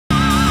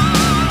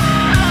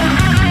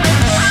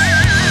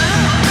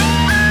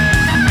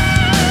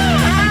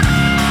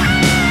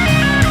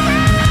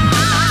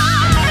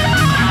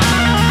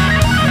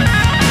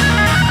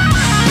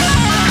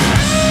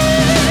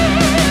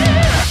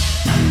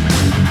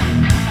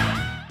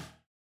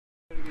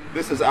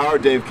This is our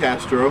Dave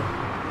Castro.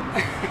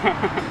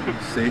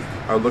 See,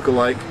 our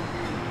look-alike.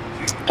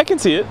 I can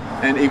see it.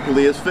 And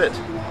equally as fit.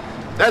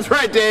 That's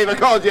right, Dave, I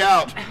called you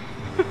out.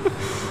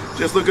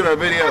 Just look at our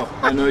video.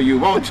 I know you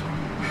won't.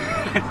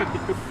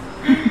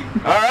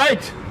 All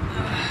right.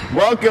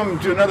 Welcome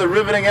to another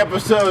riveting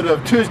episode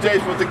of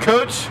Tuesdays with the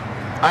Coach.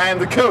 I am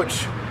the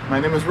coach.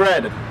 My name is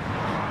Red.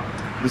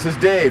 This is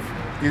Dave.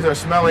 He's our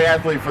smelly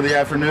athlete for the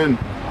afternoon.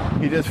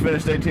 He just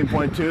finished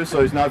 18.2,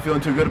 so he's not feeling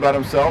too good about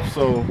himself.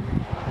 So,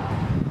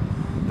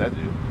 that,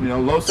 you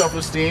know, low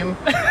self-esteem,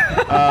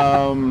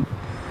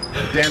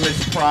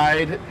 damaged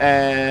pride,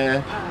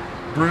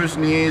 bruised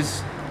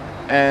knees,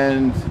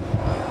 and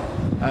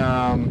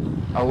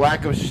a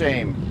lack of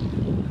shame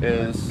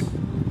is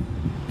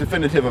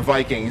definitive of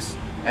Vikings.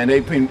 And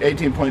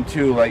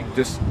 18.2, like,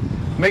 just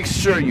make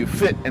sure you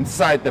fit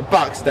inside the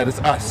box that is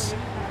us.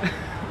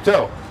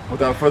 So,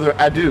 without further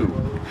ado,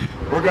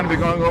 we're going to be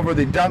going over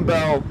the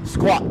dumbbell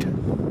squat,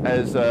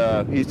 as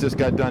he's just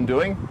got done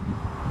doing.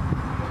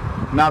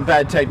 Not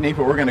bad technique,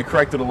 but we're going to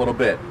correct it a little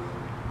bit.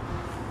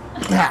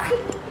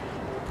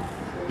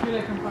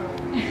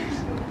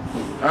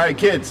 All right,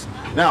 kids.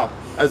 Now,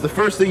 as the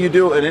first thing you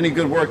do in any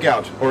good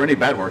workout, or any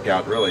bad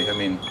workout, really, I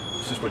mean,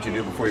 it's just what you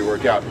do before you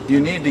work out,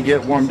 you need to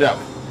get warmed up.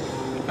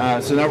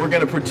 So now we're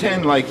going to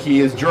pretend like he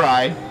is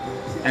dry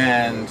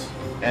and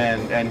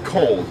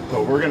cold.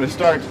 But we're going to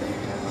start.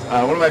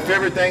 One of my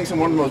favorite things and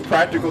one of the most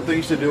practical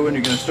things to do when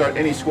you're going to start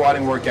any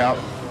squatting workout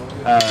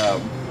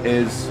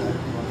is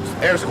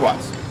air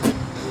squats.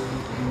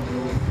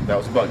 That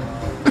was a bug.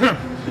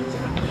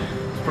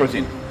 It's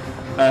protein.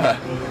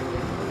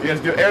 You're going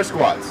to do air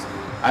squats.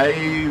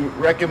 I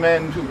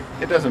recommend,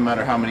 it doesn't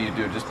matter how many you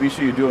do, just be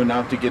sure you do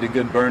enough to get a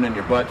good burn in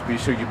your butt. Be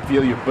sure you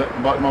feel your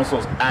butt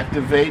muscles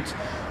activate.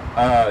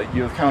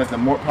 You're kind of like the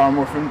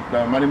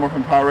Mighty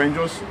Morphin Power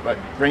Rangers, but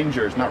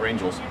Rangers.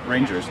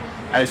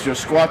 As you're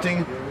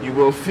squatting, you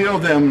will feel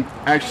them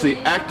actually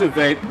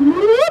activate,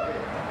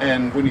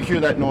 and when you hear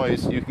that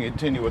noise, you can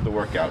continue with the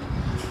workout.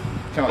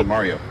 Kind of like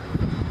Mario.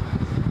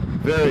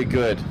 Very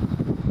good,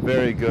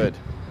 very good.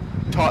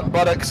 Taut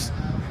buttocks,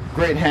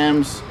 great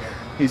hams.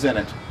 He's in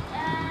it.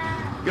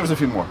 Give us a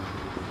few more.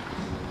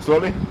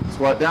 Slowly,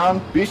 squat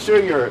down. Be sure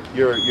your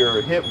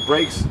hip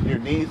breaks your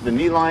knee, the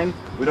knee line.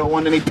 We don't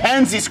want any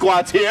pansy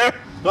squats here.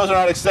 Those are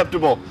not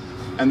acceptable.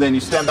 And then you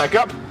stand back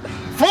up.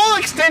 Full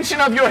extension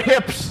of your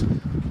hips.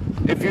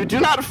 If you do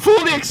not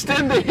fully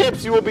extend the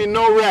hips, you will be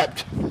no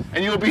repped.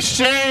 And you will be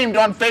shamed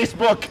on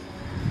Facebook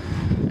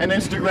and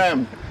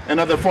Instagram and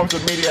other forms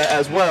of media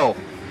as well.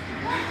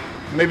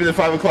 Maybe the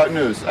 5 o'clock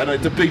news. I know,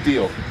 it's a big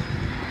deal.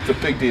 It's a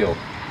big deal.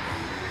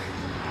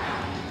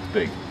 It's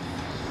big.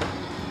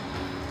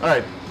 All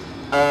right.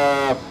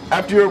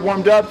 After you're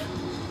warmed up,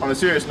 on a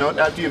serious note,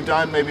 after you've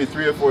done maybe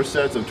 3 or 4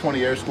 sets of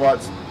 20 air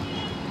squats,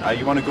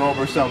 you want to go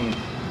over some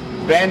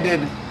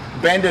banded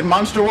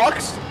monster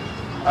walks.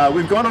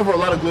 We've gone over a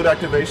lot of glute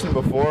activation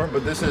before,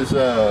 but this is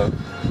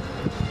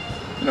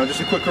you know, just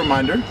a quick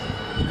reminder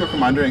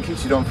in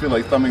case you don't feel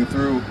like thumbing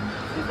through.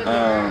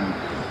 All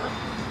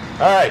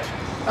right,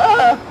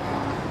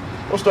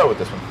 we'll start with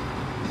this one.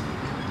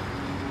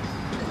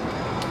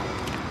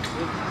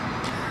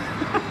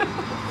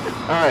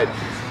 All right,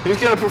 he's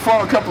going to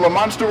perform a couple of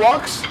monster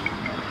walks,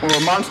 or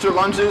monster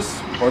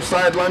lunges, or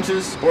side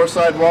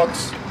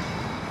walks,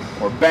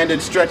 or banded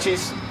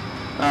stretchies.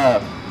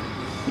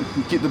 You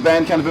can keep the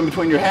band kind of in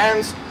between your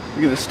hands.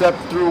 You're going to step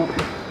through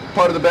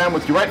part of the band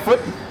with your right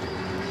foot.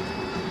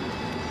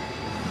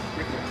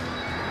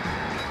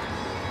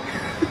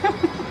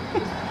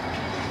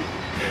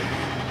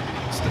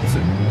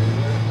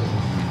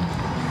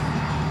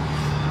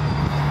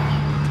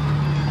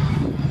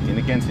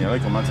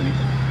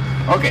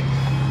 Okay,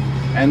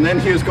 and then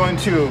he is going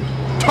to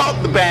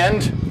taut the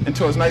band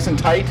until it's nice and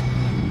tight.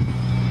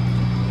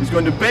 He's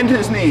going to bend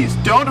his knees.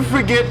 Don't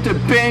forget to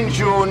bend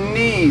your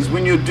knees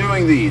when you're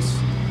doing these.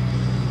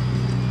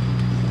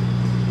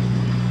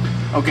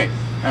 Okay,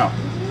 now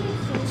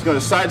he's going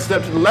to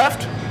sidestep to the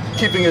left,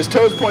 keeping his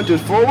toes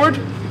pointed forward.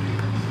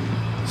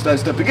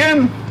 Sidestep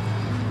again.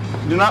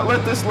 Do not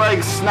let this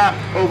leg snap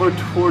over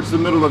towards the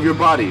middle of your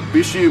body.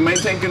 Be sure you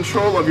maintain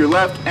control of your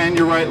left and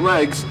your right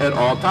legs at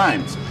all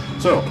times.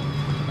 So,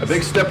 a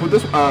big step with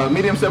this,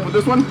 medium step with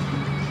this one.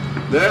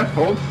 There,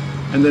 hold,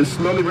 and then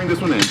slowly bring this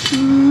one in.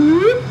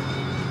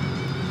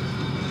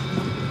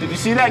 Did you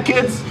see that,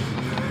 kids?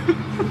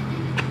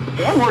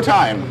 One more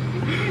time.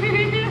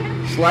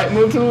 Slight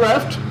move to the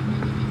left,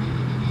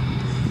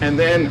 and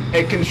then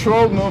a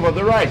controlled move of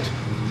the right.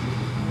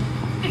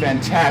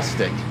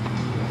 Fantastic.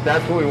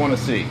 That's what we want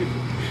to see.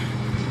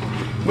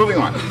 Moving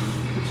on.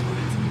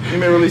 You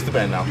may release the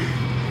band now.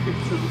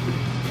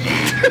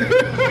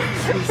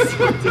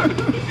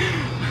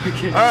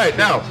 All right,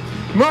 now,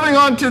 moving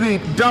on to the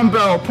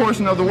dumbbell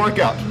portion of the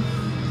workout.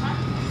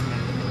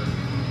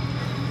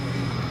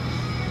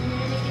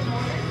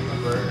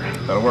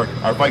 That'll work.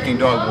 Our Viking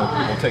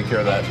dog will take care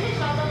of that.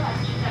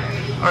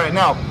 All right,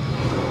 now,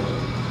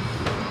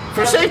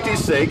 for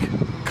safety's sake,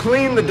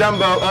 clean the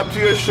dumbbell up to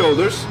your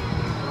shoulders.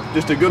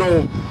 Just a good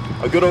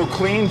old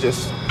clean,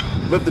 just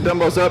lift the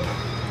dumbbells up.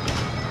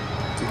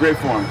 Great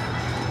form.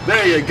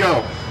 There you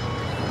go.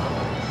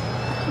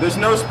 There's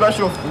no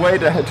special way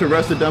to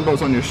rest the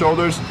dumbbells on your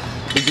shoulders.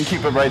 You can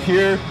keep it right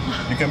here.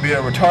 You can be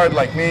a retard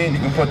like me, and you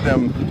can put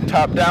them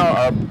top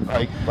down,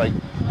 like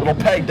little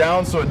peg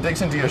down so it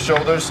digs into your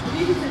shoulders.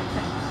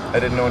 I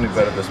didn't know any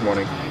better this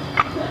morning.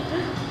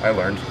 I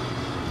learned.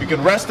 You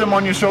can rest them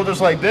on your shoulders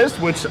like this,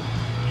 which,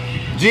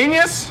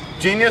 genius,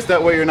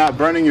 that way you're not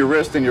burning your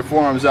wrist and your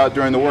forearms out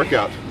during the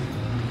workout.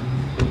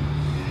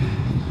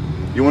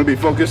 You want to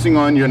be focusing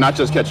on you're not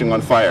just catching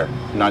on fire,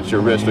 not your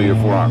wrist or your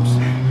forearms.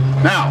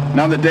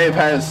 Now that Dave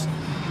has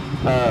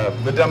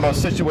the dumbbell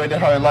situated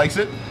how he likes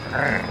it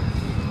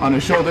on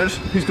his shoulders,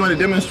 he's going to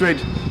demonstrate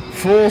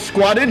full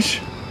squattage,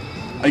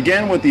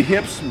 again with the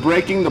hips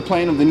breaking the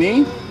plane of the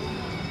knee.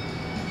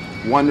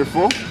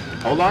 Wonderful.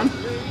 Hold on.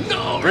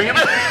 No, bring it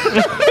back.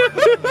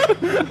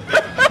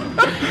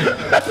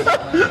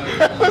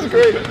 That's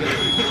great.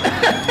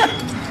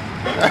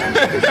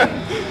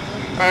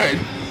 All right,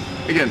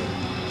 again,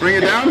 bring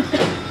it down.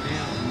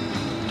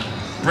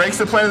 Breaks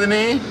the plane of the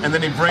knee, and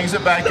then he brings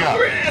it back up.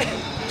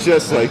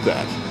 Just like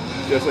that.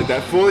 Just like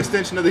that. Full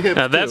extension of the hip.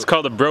 Now that's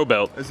called a bro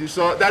belt. As you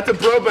saw, that's a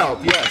bro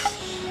belt,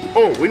 yes.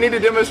 Oh, we need to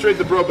demonstrate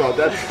the bro belt.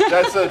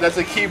 That's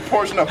a key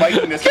portion of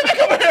Vikingness. Get back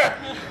over here!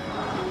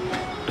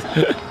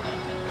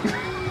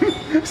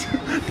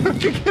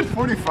 You get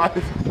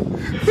 45.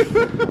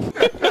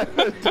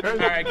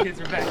 Alright kids,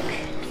 we're back.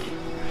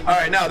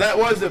 Alright, now that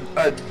was a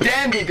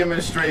dandy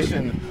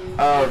demonstration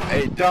of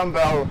a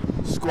dumbbell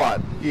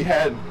squat.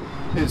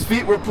 His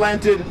feet were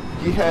planted,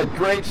 he had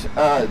great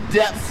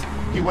depth.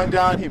 He went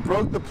down, he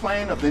broke the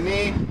plane of the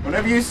knee.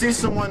 Whenever you see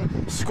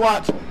someone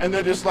squat and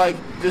they're just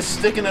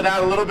sticking it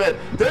out a little bit,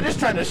 they're just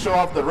trying to show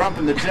off the rump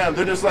in the gym.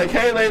 They're just like,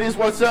 hey ladies,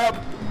 what's up?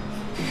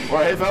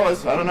 Or hey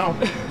fellas, I don't know.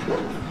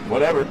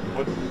 Whatever.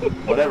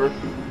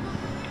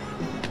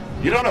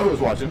 You don't know who's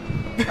watching.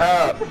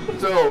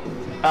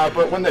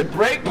 But when they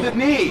break the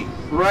knee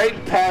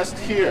right past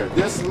here,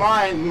 this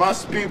line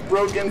must be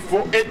broken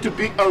for it to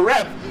be a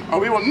rep, or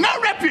we will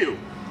not rep you.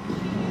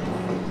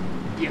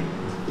 Yeah.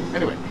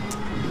 Anyway.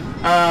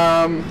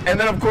 And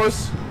then of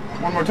course,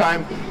 one more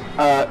time,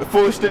 the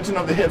full extension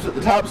of the hips at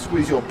the top,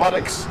 squeeze your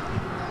buttocks,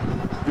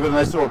 give it a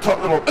nice little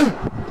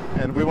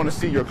and we want to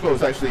see your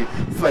clothes actually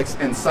flex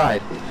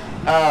inside.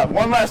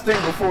 One last thing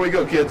before we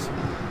go, kids.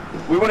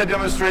 We want to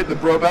demonstrate the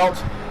bro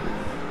belt.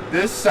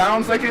 This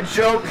sounds like a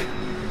joke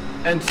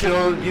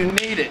until you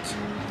need it.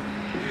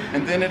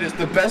 And then it is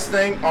the best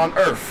thing on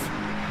earth.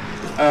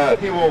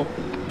 He will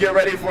get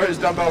ready for his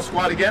dumbbell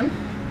squat again.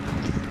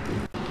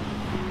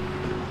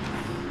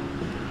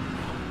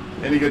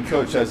 Any good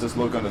coach has this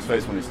look on his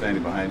face when he's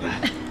standing behind you.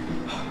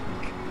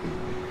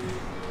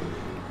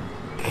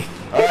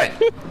 All right,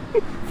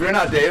 fear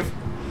not, Dave.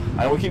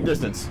 I will keep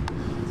distance.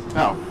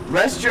 Now,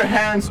 rest your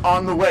hands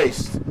on the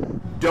waist.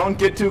 Don't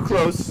get too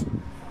close.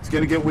 It's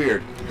gonna get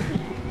weird.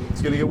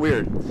 It's gonna get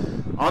weird.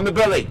 On the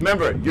belly,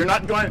 remember, you're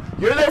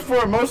there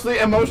for mostly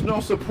emotional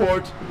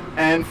support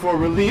and for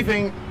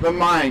relieving the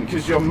mind,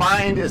 because your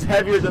mind is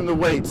heavier than the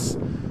weights.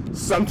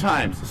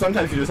 Sometimes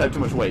you just have too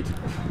much weight.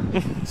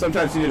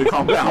 Sometimes you need to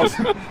calm down.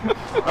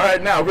 All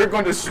right, now we're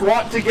going to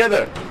squat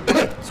together.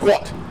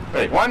 Squat.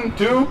 Ready, 1,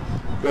 2,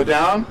 go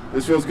down.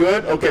 This feels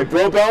good. Okay,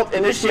 bro belt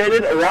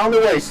initiated around the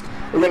waist.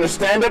 We're going to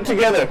stand up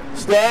together.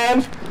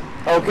 Stand.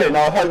 Okay,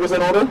 now hug was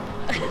in order?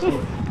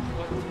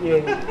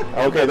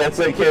 Yeah. Okay, that's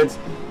it, kids.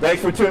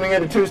 Thanks for tuning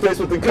in to Tuesdays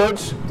with the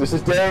Coach. This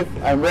is Dave.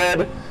 I'm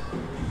Red.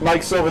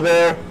 Mike's over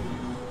there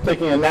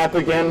taking a nap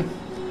again.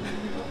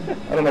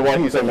 I don't know why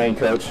he's our main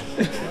coach.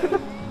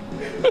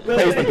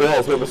 Pays the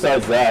bills, but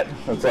besides that,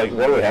 it's like,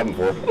 what do we have him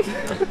for?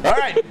 All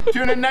right,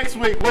 tune in next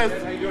week with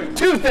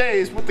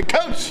Tuesdays with the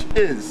Coach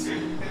is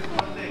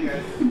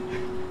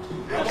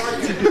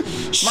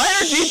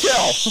minor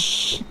detail.